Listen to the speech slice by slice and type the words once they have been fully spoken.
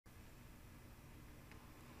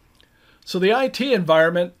So the IT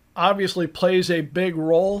environment obviously plays a big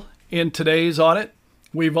role in today's audit.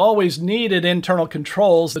 We've always needed internal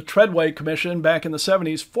controls. The Treadway Commission back in the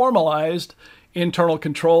 70s formalized internal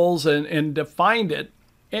controls and defined it.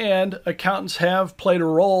 And accountants have played a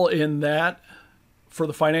role in that for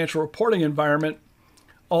the financial reporting environment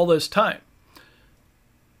all this time.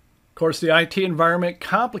 Of course, the IT environment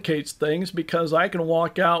complicates things because I can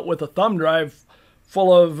walk out with a thumb drive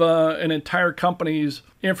full of an entire company's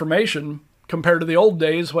information compared to the old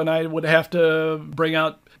days when I would have to bring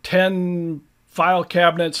out 10 file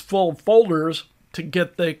cabinets full of folders to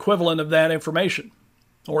get the equivalent of that information,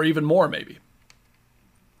 or even more maybe.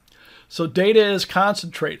 So data is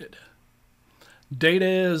concentrated. Data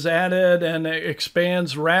is added and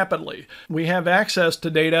expands rapidly. We have access to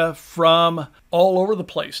data from all over the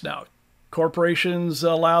place now. Corporations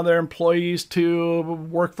allow their employees to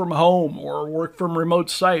work from home or work from remote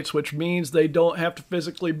sites, which means they don't have to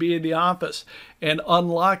physically be in the office and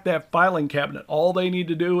unlock that filing cabinet. All they need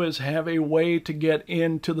to do is have a way to get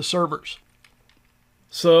into the servers.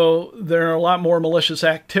 So there are a lot more malicious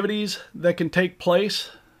activities that can take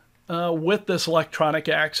place with this electronic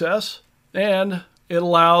access, and it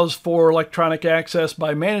allows for electronic access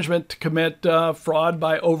by management to commit fraud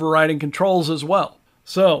by overriding controls as well.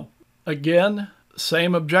 So again,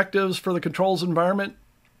 same objectives for the controls environment,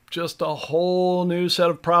 just a whole new set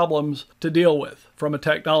of problems to deal with from a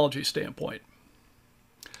technology standpoint.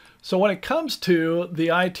 So when it comes to the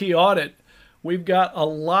IT audit, we've got a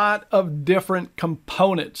lot of different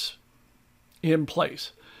components in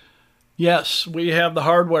place. Yes, we have the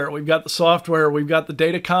hardware, we've got the software, we've got the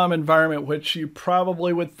datacom environment, which you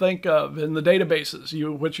probably would think of, in the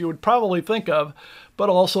databases, which you would probably think of, but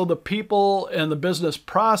also the people and the business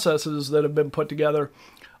processes that have been put together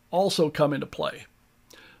also come into play.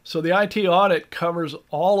 So the IT audit covers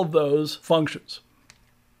all of those functions.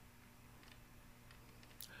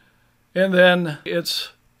 And then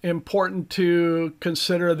it's important to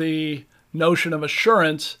consider the notion of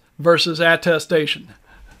assurance versus attestation.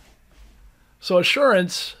 So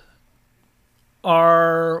assurance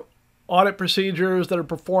are audit procedures that are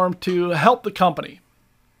performed to help the company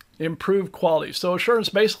improve quality. So assurance,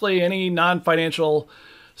 basically any non-financial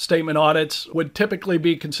statement audits would typically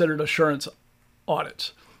be considered assurance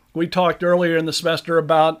audits. We talked earlier in the semester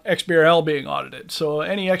about XBRL being audited. So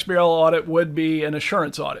any XBRL audit would be an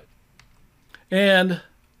assurance audit. And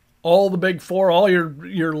all the big four, all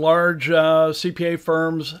your large CPA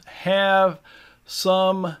firms have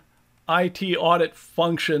some IT audit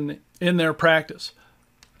function in their practice.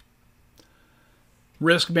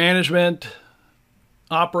 Risk management,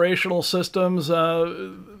 operational systems,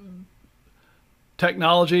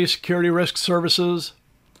 technology, security risk services.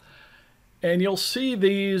 And you'll see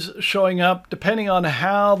these showing up depending on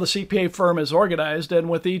how the CPA firm is organized. And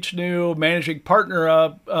with each new managing partner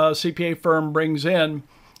a CPA firm brings in,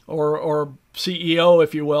 or CEO,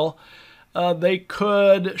 if you will, they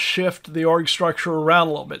could shift the org structure around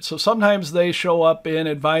a little bit. So sometimes they show up in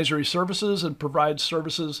advisory services and provide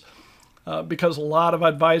services because a lot of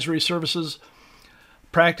advisory services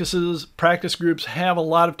practice groups have a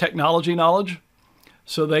lot of technology knowledge,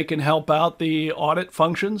 so they can help out the audit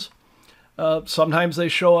functions. Sometimes they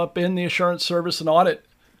show up in the assurance service and audit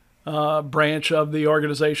branch of the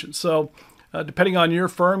organization. So depending on your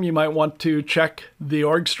firm, you might want to check the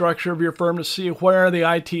org structure of your firm to see where the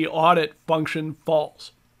IT audit function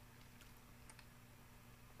falls.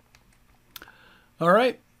 All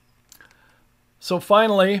right. So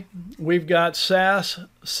finally, we've got SAS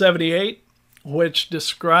 78, which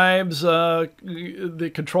describes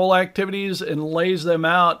the control activities and lays them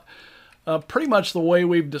out pretty much the way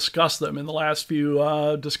we've discussed them in the last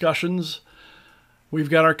few discussions. We've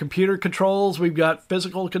got our computer controls, we've got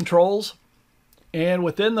physical controls. And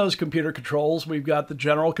within those computer controls, we've got the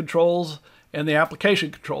general controls and the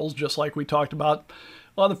application controls, just like we talked about.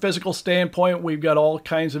 On the physical standpoint, we've got all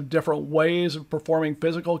kinds of different ways of performing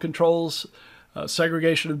physical controls.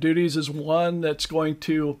 Segregation of duties is one that's going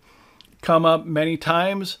to come up many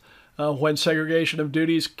times when segregation of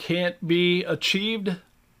duties can't be achieved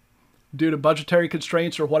due to budgetary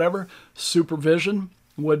constraints or whatever. Supervision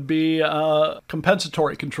would be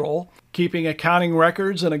compensatory control, keeping accounting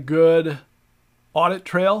records and a good audit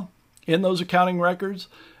trail in those accounting records,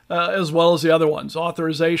 as well as the other ones,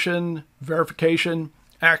 authorization, verification,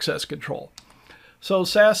 access control. So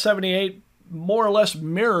SAS 78 more or less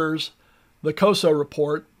mirrors the COSO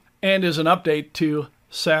report and is an update to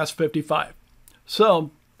SAS 55.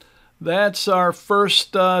 So that's our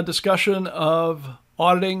first discussion of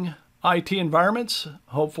auditing IT environments.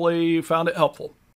 Hopefully you found it helpful.